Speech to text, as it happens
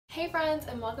Hey friends,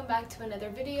 and welcome back to another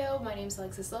video. My name is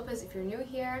Alexis Lopez. If you're new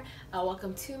here,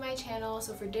 welcome to my channel.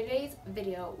 So for today's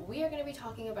video, we are going to be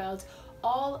talking about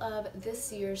all of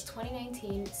this year's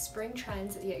 2019 spring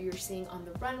trends that you're seeing on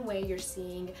the runway, you're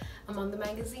seeing on the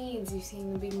magazines, you're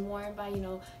seeing them being worn by,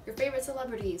 your favorite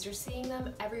celebrities. You're seeing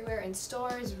them everywhere in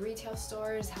stores, retail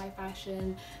stores, high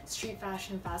fashion, street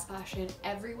fashion, fast fashion,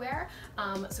 everywhere.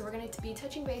 So we're going to be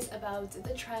touching base about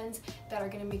the trends that are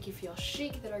going to make you feel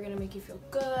chic, that are going to make you feel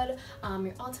good,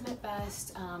 your ultimate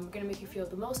best, going to make you feel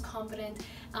the most confident,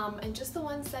 and just the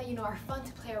ones that, are fun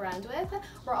to play around with.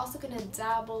 We're also going to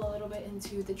dabble a little bit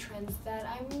into the trends that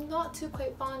I'm not too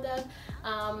quite fond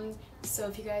of. So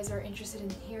if you guys are interested in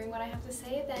hearing what I have to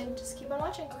say, then just keep on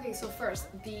watching. Okay, so first,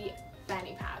 the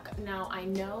fanny pack. Now I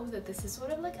know that this is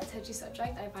sort of like a touchy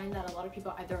subject. I find that a lot of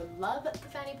people either love the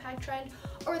fanny pack trend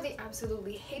or they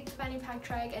absolutely hate the fanny pack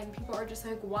trend, and people are just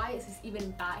like, why is this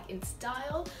even back in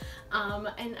style?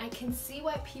 And I can see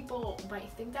why people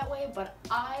might think that way, but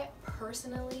I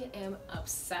personally am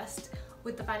obsessed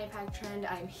with the fanny pack trend.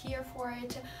 I'm here for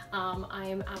it. I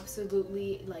am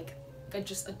absolutely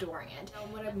just adoring it. Now,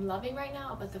 what I'm loving right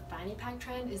now about the fanny pack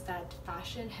trend is that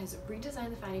fashion has redesigned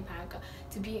the fanny pack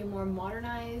to be a more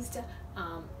modernized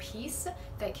piece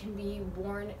that can be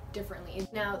worn differently.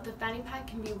 Now the fanny pack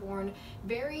can be worn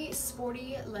very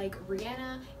sporty like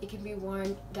Rihanna, it can be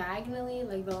worn diagonally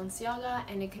like Balenciaga,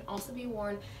 and it can also be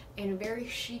worn in a very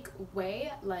chic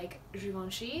way like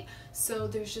Givenchy. So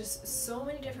there's just so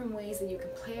many different ways that you can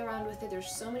play around with it. There's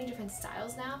so many different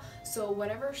styles now, so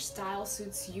whatever style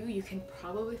suits you, you can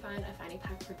probably find a fanny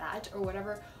pack for that, or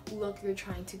whatever look you're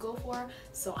trying to go for.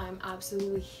 So I'm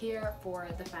absolutely here for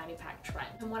the fanny pack trend.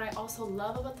 And what I also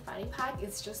love about the fanny pack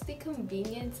is just the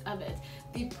convenience of it,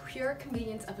 the pure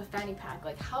convenience of a fanny pack.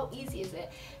 Like, how easy is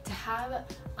it to have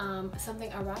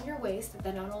something around your waist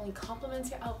that not only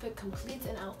complements your outfit, completes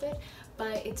an outfit,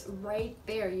 but it's right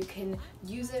there. You can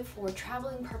use it for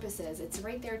traveling purposes. It's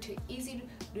right there to easy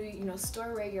to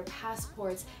store away your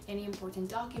passports, any important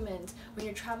documents. When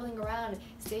you're traveling around,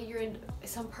 say you're in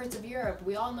some parts of Europe,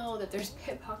 we all know that there's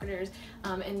pickpocketers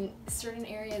in certain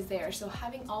areas there. So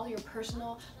having all your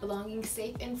personal belongings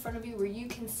safe in front of you where you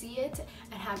can see it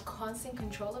and have constant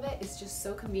control of it is just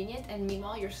so convenient. And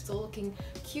meanwhile, you're still looking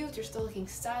cute, you're still looking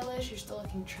stylish, you're still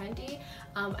looking trendy.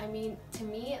 I mean, to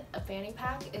me, a fanny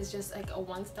pack is just like a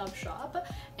one-stop shop,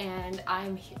 and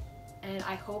I'm here. And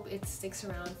I hope it sticks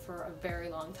around for a very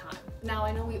long time. Now,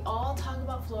 I know we all talk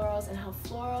about florals and how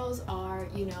florals are,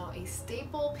 a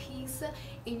staple piece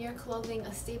in your clothing,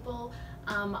 a staple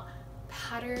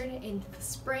pattern in the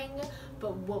spring,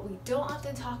 but what we don't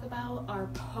often talk about are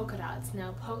polka dots.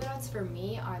 Now, polka dots for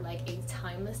me are like a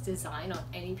timeless design on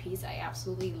any piece. I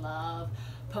absolutely love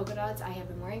polka dots. I have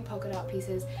been wearing polka dot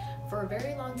pieces for a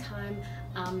very long time.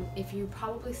 If you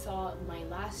probably saw my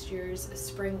last year's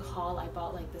spring haul, I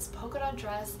bought like this polka dot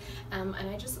dress, and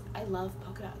I love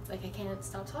polka dots. Like, I can't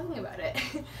stop talking about it.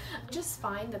 I just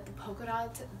find that the polka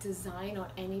dot design on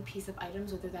any piece of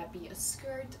items, whether that be a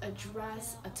skirt, a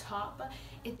dress, a top,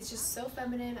 it's just so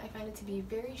feminine. I find it to be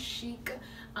very chic,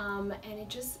 and it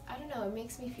just, I don't know, it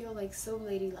makes me feel like so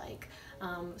ladylike,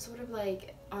 sort of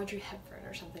like Audrey Hepburn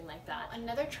or something like that.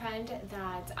 Another trend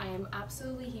that I am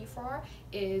absolutely here for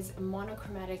is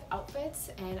monochromatic outfits,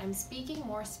 and I'm speaking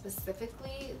more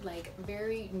specifically like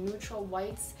very neutral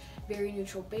whites, very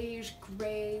neutral beige,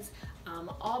 grays,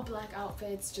 all black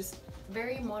outfits, just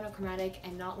very monochromatic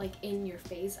and not like in your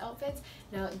face outfits.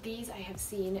 Now these I have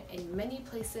seen in many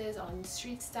places on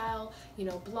street style,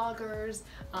 bloggers,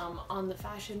 on the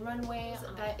fashion runway.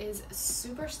 That is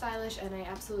super stylish and I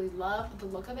absolutely love the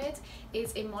look of it.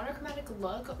 It's a monochromatic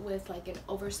look with like an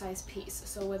oversized piece.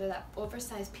 So whether that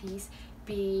oversized piece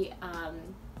be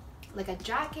like a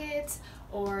jacket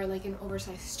or like an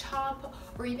oversized top,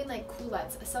 or even like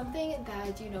culottes, something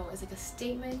that is like a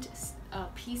statement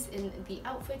piece in the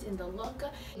outfit, in the look.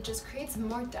 It just creates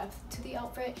more depth to the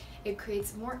outfit, it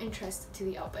creates more interest to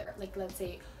the outfit. Like, let's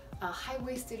say a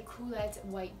high-waisted culotte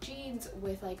white jeans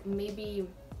with like maybe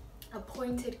a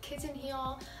pointed kitten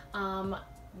heel,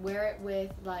 wear it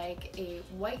with like a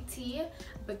white tee,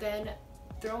 but then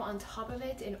throw on top of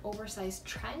it an oversized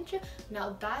trench.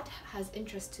 Now that has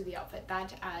interest to the outfit,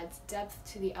 that adds depth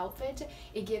to the outfit,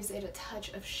 it gives it a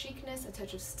touch of chicness, a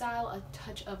touch of style, a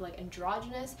touch of like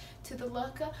androgynous to the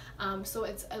look. So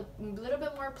it's a little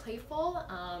bit more playful,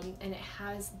 and it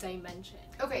has dimension.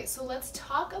 Okay, so let's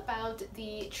talk about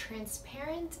the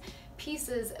transparent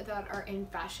pieces that are in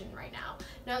fashion right now.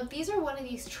 Now these are one of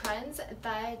these trends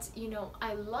that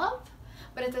I love,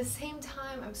 but at the same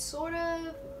time I'm sort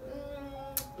of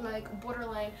like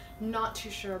borderline not too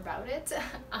sure about it.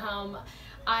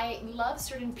 I love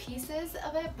certain pieces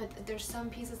of it, but there's some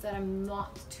pieces that I'm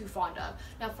not too fond of.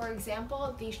 Now, for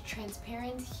example, these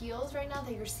transparent heels right now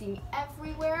that you're seeing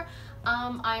everywhere,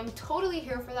 I'm totally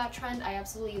here for that trend. I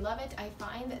absolutely love it. I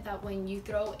find that when you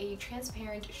throw a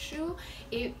transparent shoe,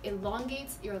 it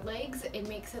elongates your legs. It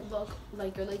makes it look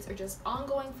like your legs are just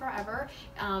ongoing forever,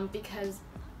 because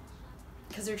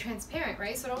they're transparent,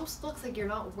 right? So it almost looks like you're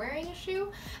not wearing a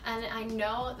shoe. And I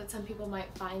know that some people might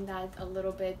find that a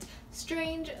little bit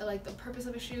strange. Like, the purpose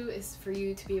of a shoe is for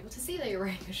you to be able to see that you're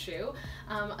wearing a shoe,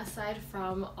 aside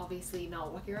from obviously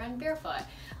not walking around barefoot.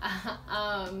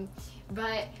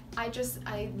 But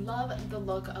I love the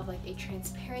look of like a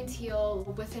transparent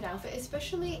heel with an outfit,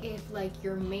 especially if like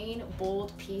your main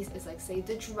bold piece is like, say,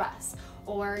 the dress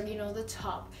or, you know, the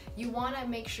top. You want to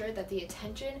make sure that the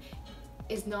attention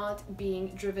is not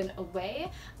being driven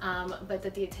away, but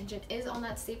that the attention is on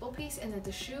that staple piece, and that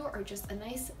the shoe are just a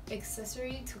nice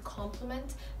accessory to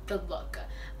complement the look.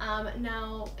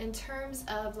 Now, in terms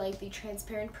of like the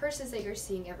transparent purses that you're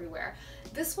seeing everywhere,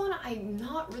 this one I'm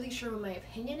not really sure what my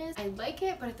opinion is. I like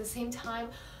it, but at the same time,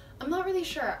 I'm not really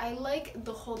sure. I like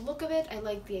the whole look of it. I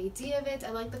like the idea of it. I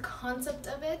like the concept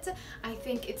of it. I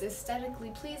think it's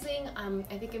aesthetically pleasing.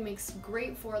 I think it makes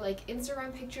great for like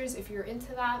Instagram pictures if you're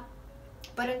into that.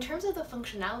 But in terms of the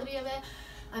functionality of it,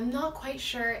 I'm not quite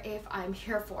sure if I'm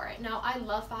here for it. Now, I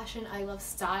love fashion, I love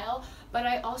style, but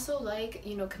I also like,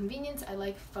 you know, convenience. I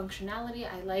like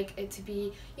functionality. I like it to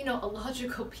be, you know, a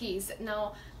logical piece.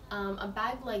 Now, a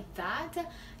bag like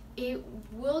that, it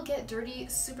will get dirty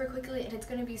super quickly, and it's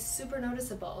going to be super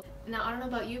noticeable. Now, I don't know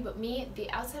about you, but me, the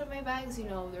outside of my bags, you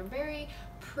know, they're very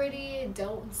pretty,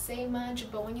 don't say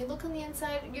much, but when you look on the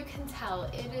inside, you can tell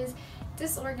it is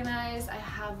disorganized. I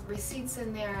have receipts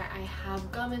in there, I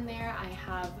have gum in there, I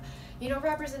have, you know,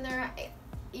 wrappers in there.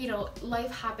 You know,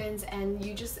 life happens and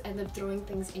you just end up throwing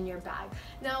things in your bag.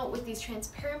 Now, with these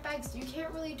transparent bags, you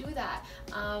can't really do that,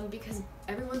 because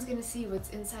everyone's gonna see what's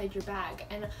inside your bag.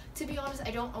 And to be honest,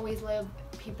 I don't always love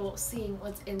people seeing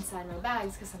what's inside my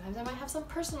bags, because sometimes I might have some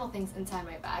personal things inside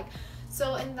my bag.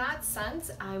 So in that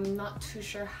sense, I'm not too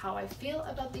sure how I feel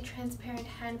about the transparent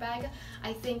handbag.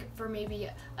 I think for maybe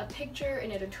a picture,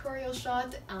 an editorial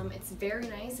shot, it's very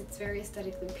nice, it's very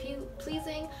aesthetically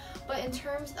pleasing, but in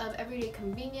terms of everyday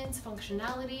convenience,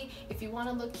 functionality, if you want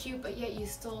to look cute but yet you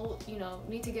still, you know,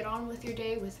 need to get on with your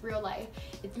day, with real life,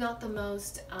 it's not the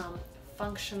most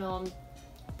functional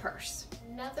purse.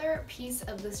 Another piece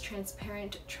of this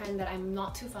transparent trend that I'm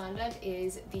not too fond of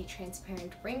is the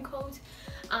transparent raincoat.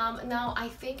 Now, I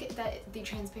think that the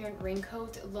transparent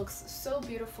raincoat looks so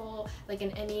beautiful, like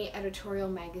in any editorial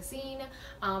magazine.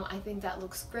 I think that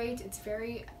looks great. It's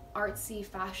very artsy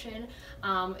fashion.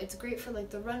 It's great for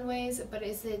like the runways, but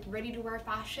is it ready to wear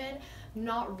fashion?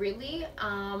 Not really.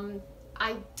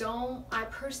 I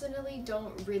personally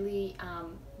don't really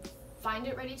find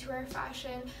it ready to wear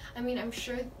fashion. I mean, I'm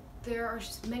sure there are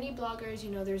many bloggers,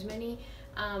 you know, there's many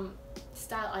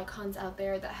style icons out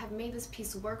there that have made this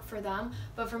piece work for them,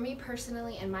 but for me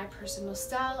personally and my personal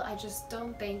style, I just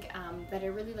don't think that it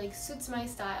really like suits my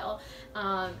style,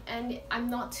 and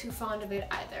I'm not too fond of it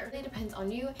either. It depends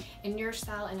on you and your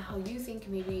style and how you think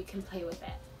maybe you can play with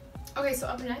it. Okay, so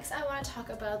up next I want to talk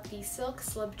about the silk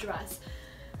slip dress.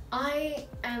 I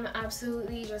am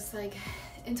absolutely just like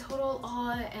in total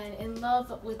awe and in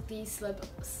love with the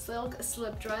silk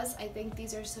slip dress. I think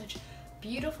these are such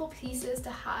beautiful pieces to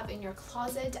have in your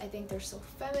closet. I think they're so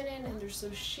feminine and they're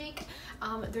so chic.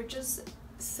 They're just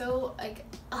so like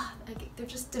they're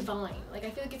just divine. Like, I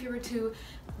feel like if you were to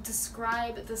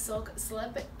describe the silk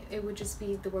slip, it would just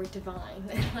be the word divine.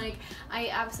 Like, I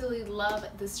absolutely love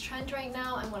this trend right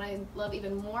now, and what I love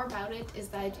even more about it is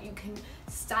that you can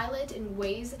style it in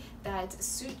ways that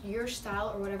suit your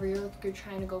style or whatever you're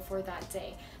trying to go for that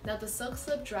day. Now, the silk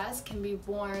slip dress can be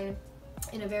worn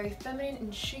in a very feminine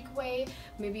and chic way.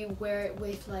 Maybe wear it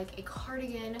with like a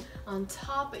cardigan on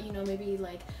top, you know, maybe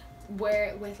like wear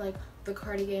it with like the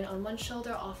cardigan on one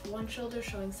shoulder, off one shoulder,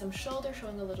 showing some shoulder,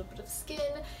 showing a little bit of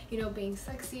skin, you know, being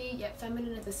sexy yet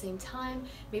feminine at the same time.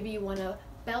 Maybe you want to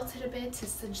belt it a bit to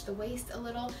cinch the waist a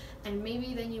little, and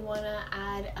maybe then you want to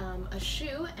add a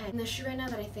shoe. And the shoe right now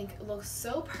that I think looks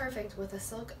so perfect with a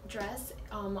silk dress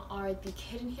are the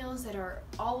kitten heels that are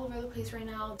all over the place right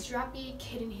now. Strappy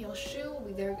kitten heel shoe.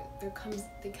 They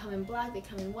come in black, they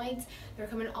come in white, they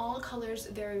come in all colors.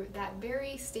 They're that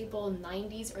very staple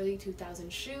 90s, early 2000s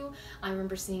shoe. I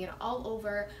remember seeing it all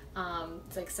over.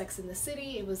 It's like Sex in the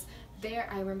City. It was there.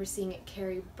 I remember seeing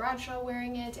Carrie Bradshaw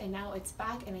wearing it, and now it's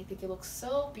back, and I think it looks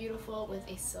so beautiful with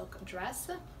a silk dress.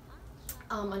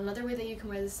 Another way that you can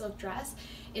wear the silk dress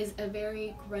is a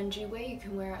very grungy way. You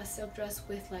can wear a silk dress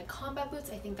with like combat boots.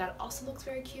 I think that also looks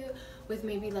very cute with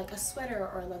maybe like a sweater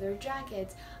or a leather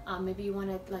jacket. Maybe you want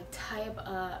to like tie up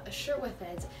a shirt with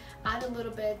it. Add a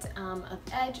little bit of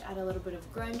edge, add a little bit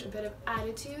of grunge, a bit of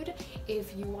attitude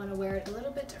if you want to wear it a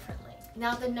little bit differently.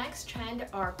 Now the next trend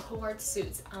are cord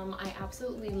suits. I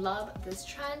absolutely love this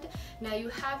trend. Now you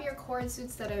have your cord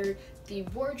suits that are the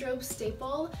wardrobe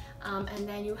staple, and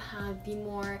then you have the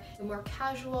more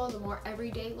casual, the more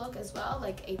everyday look as well,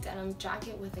 like a denim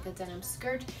jacket with like a denim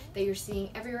skirt that you're seeing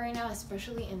everywhere right now,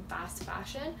 especially in fast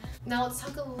fashion. Now let's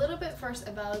talk a little bit first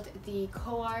about the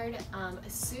cord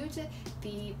suit,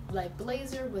 the like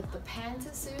blazer with the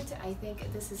pants suit. I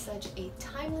think this is such a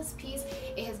timeless piece.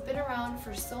 It has been around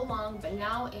for so long, but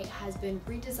now it has been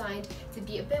redesigned to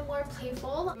be a bit more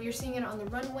playful. You're seeing it on the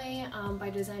runway by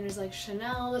designers like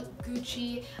Chanel,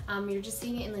 Gucci. You're just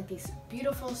seeing it in like these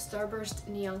beautiful starburst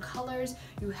neon colors.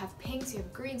 You have pinks, you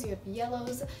have greens, you have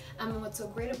yellows. And what's so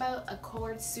great about a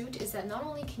cord suit is that not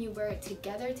only can you wear it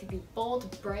together to be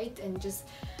bold, bright, and just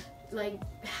like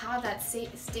have that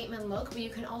statement look, but you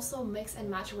can also mix and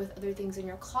match it with other things in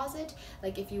your closet.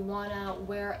 Like if you want to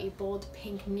wear a bold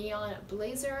pink neon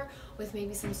blazer with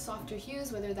maybe some softer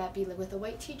hues, whether that be like with a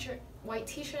white t-shirt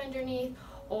underneath,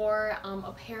 or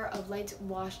a pair of light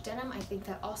wash denim, I think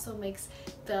that also makes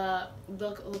the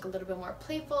look a little bit more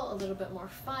playful, a little bit more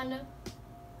fun.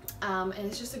 And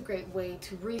it's just a great way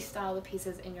to restyle the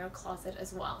pieces in your closet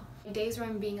as well. Days where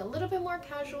I'm being a little bit more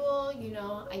casual, you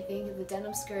know, I think the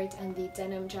denim skirt and the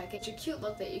denim jacket is a cute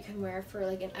look that you can wear for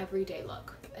like an everyday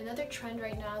look. Another trend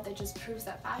right now that just proves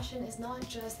that fashion is not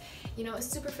just, you know, a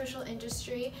superficial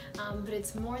industry, but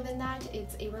it's more than that.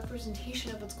 It's a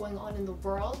representation of what's going on in the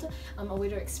world, a way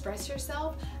to express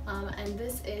yourself, and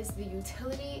this is the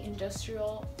utility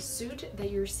industrial suit that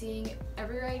you're seeing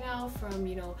everywhere right now, from,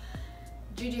 you know,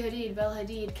 Gigi Hadid, Belle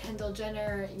Hadid, Kendall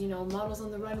Jenner, you know, models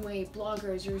on the runway,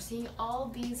 bloggers. You're seeing all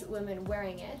these women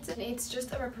wearing it, and it's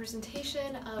just a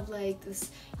representation of like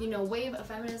this, you know, wave of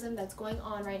feminism that's going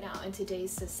on right now in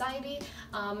today's society.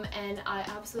 And I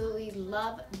absolutely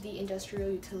love the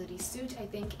industrial utility suit. I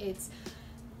think it's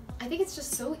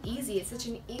just so easy. It's such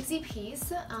an easy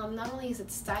piece. Not only is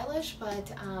it stylish,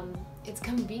 but it's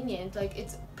convenient. Like,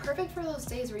 it's perfect for those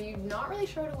days where you're not really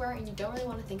sure what to wear and you don't really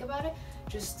want to think about it.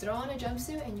 Just throw on a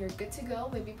jumpsuit and you're good to go.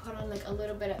 Maybe put on like a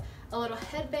little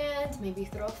headband, maybe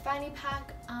throw a fanny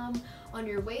pack on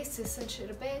your waist to cinch it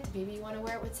a bit. Maybe you want to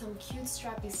wear it with some cute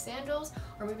strappy sandals,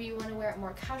 or maybe you want to wear it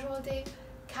more casual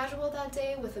that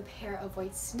day with a pair of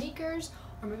white sneakers,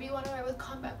 or maybe you want to wear it with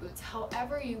combat boots.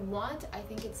 However you want, I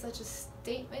think it's such a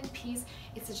statement piece.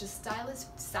 It's such a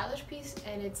stylish piece,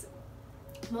 and it's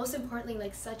most importantly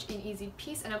like such an easy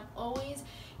piece. And I'm always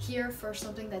here for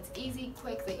something that's easy,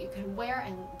 quick, that you can wear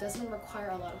and doesn't require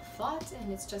a lot of thought,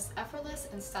 and it's just effortless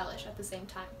and stylish at the same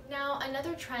time. Now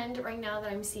another trend right now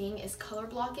that I'm seeing is color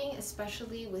blocking,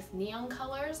 especially with neon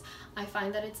colors. I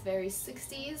find that it's very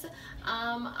 60s.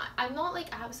 I'm not like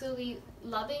absolutely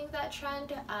loving that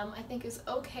trend. I think it's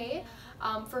okay.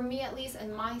 For me at least,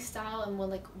 in my style and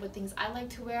what things I like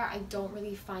to wear, I don't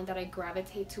really find that I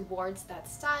gravitate towards that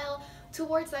style,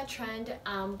 towards that trend,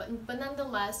 but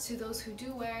nonetheless, to those who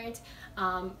do wear it,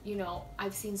 you know,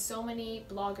 I've seen so many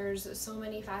bloggers, so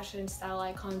many fashion style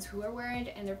icons who are wearing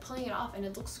it and they're pulling it off and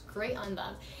it looks great on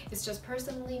them. It's just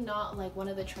personally not like one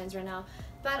of the trends right now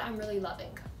that I'm really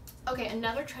loving. Okay,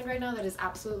 another trend right now that is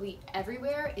absolutely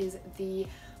everywhere is the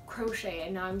crochet,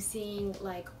 and now I'm seeing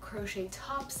like crochet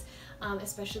tops,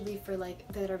 especially for like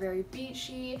that are very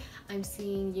beachy. I'm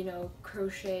seeing, you know,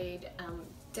 crocheted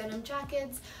denim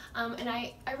jackets, and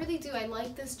I really do. I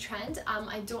like this trend.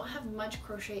 I don't have much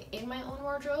crochet in my own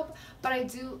wardrobe, but I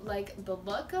do like the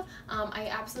look.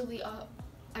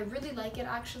 I really like it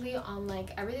actually.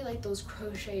 I really like those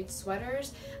crocheted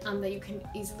sweaters that you can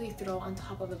easily throw on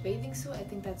top of a bathing suit. I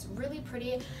think that's really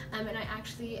pretty, and I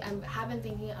actually have been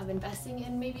thinking of investing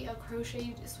in maybe a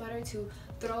crocheted sweater to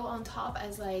throw on top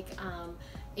as like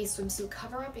a swimsuit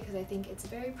cover-up, because I think it's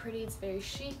very pretty, it's very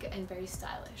chic, and very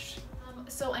stylish.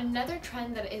 So another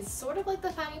trend that is sort of like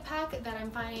the fanny pack that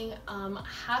I'm finding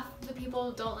half the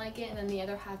people don't like it and then the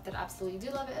other half that absolutely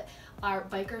do love it are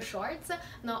biker shorts.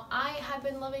 Now I have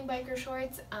been loving biker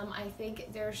shorts. I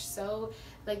think they're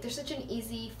such an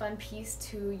easy, fun piece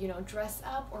to, you know, dress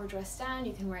up or dress down.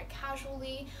 You can wear it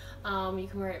casually, you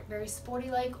can wear it very sporty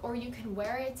like, or you can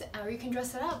wear it or you can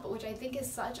dress it up, which I think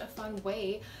is such a fun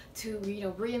way to, you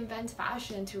know, reinvent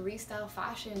fashion, to restyle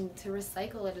fashion, to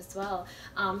recycle it as well.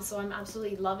 So I'm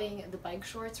absolutely loving the bike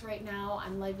shorts right now.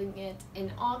 I'm loving it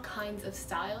in all kinds of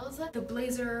styles. The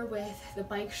blazer with the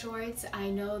bike shorts, I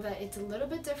know that it's a little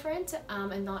bit different,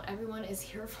 and not everyone is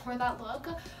here for that look,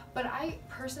 but I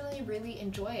personally really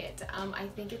enjoy it. I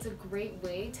think it's a great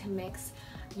way to mix,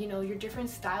 you know, your different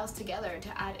styles together,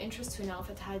 to add interest to an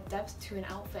outfit, to add depth to an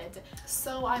outfit.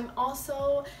 So I'm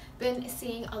also been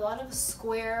seeing a lot of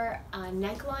square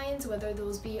necklines, whether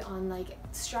those be on like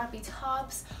strappy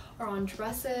tops or on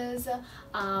dresses.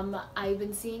 I've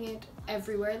been seeing it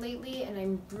everywhere lately, and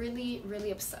I'm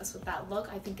really obsessed with that look.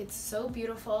 I think it's so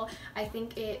beautiful. I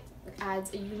think it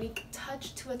adds a unique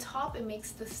touch to a top. It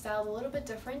makes the style a little bit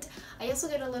different. I also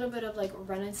get a little bit of like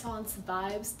Renaissance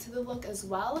vibes to the look as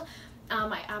well.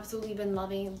 I absolutely been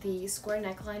loving the square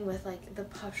neckline with like the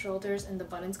puff shoulders and the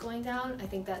buttons going down. I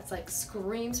think that's like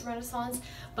screams Renaissance,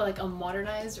 but like a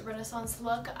modernized Renaissance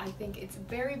look. I think it's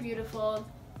very beautiful,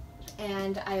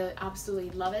 and I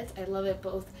absolutely love it. I love it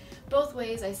both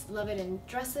ways. I love it in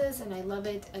dresses and I love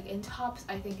it like in tops.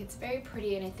 I think it's very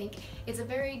pretty, and I think it's a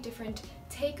very different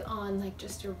take on like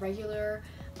just your regular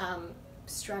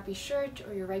strappy shirt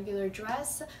or your regular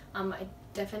dress. I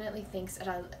definitely think it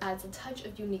adds a touch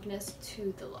of uniqueness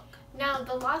to the look. Now,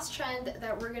 the last trend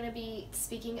that we're going to be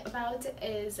speaking about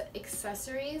is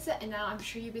accessories, and now I'm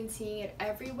sure you've been seeing it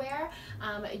everywhere.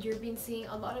 You've been seeing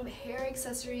a lot of hair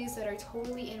accessories that are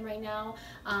totally in right now.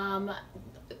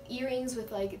 Earrings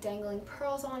with like dangling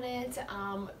pearls on it,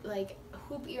 like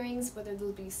hoop earrings, whether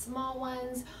those be small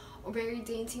ones or very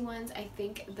dainty ones. I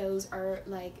think those are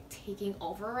like taking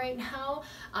over right now,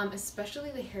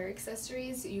 especially the hair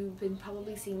accessories. You've been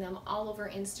probably seeing them all over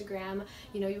Instagram.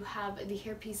 You know, you have the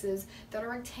hair pieces that are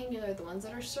rectangular, the ones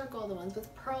that are circle, the ones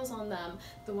with pearls on them,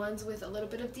 the ones with a little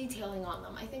bit of detailing on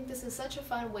them. I think this is such a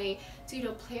fun way to, you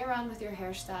know, play around with your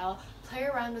hairstyle, play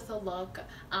around with the look.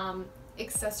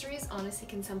 Accessories honestly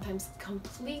can sometimes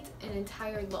complete an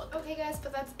entire look. Okay guys,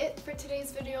 but that's it for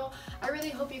today's video. I really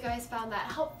hope you guys found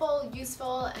that helpful,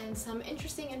 useful, and some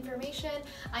interesting information.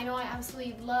 I know I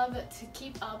absolutely love to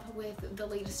keep up with the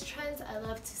latest trends. I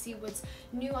love to see what's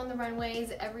new on the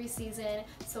runways every season,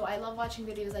 so I love watching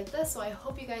videos like this. So I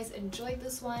hope you guys enjoyed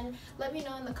this one. Let me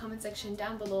know in the comment section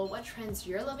down below what trends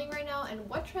you're loving right now and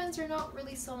what trends you're not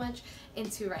really so much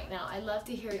into right now. I love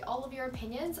to hear all of your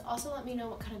opinions. Also, let me know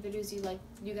what kind of videos you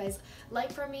guys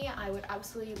like from me. I would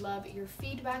absolutely love your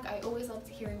feedback. I always love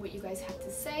hearing what you guys have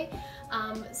to say.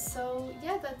 So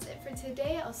yeah, that's it for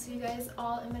today. I'll see you guys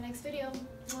all in my next video.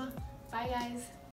 Bye guys.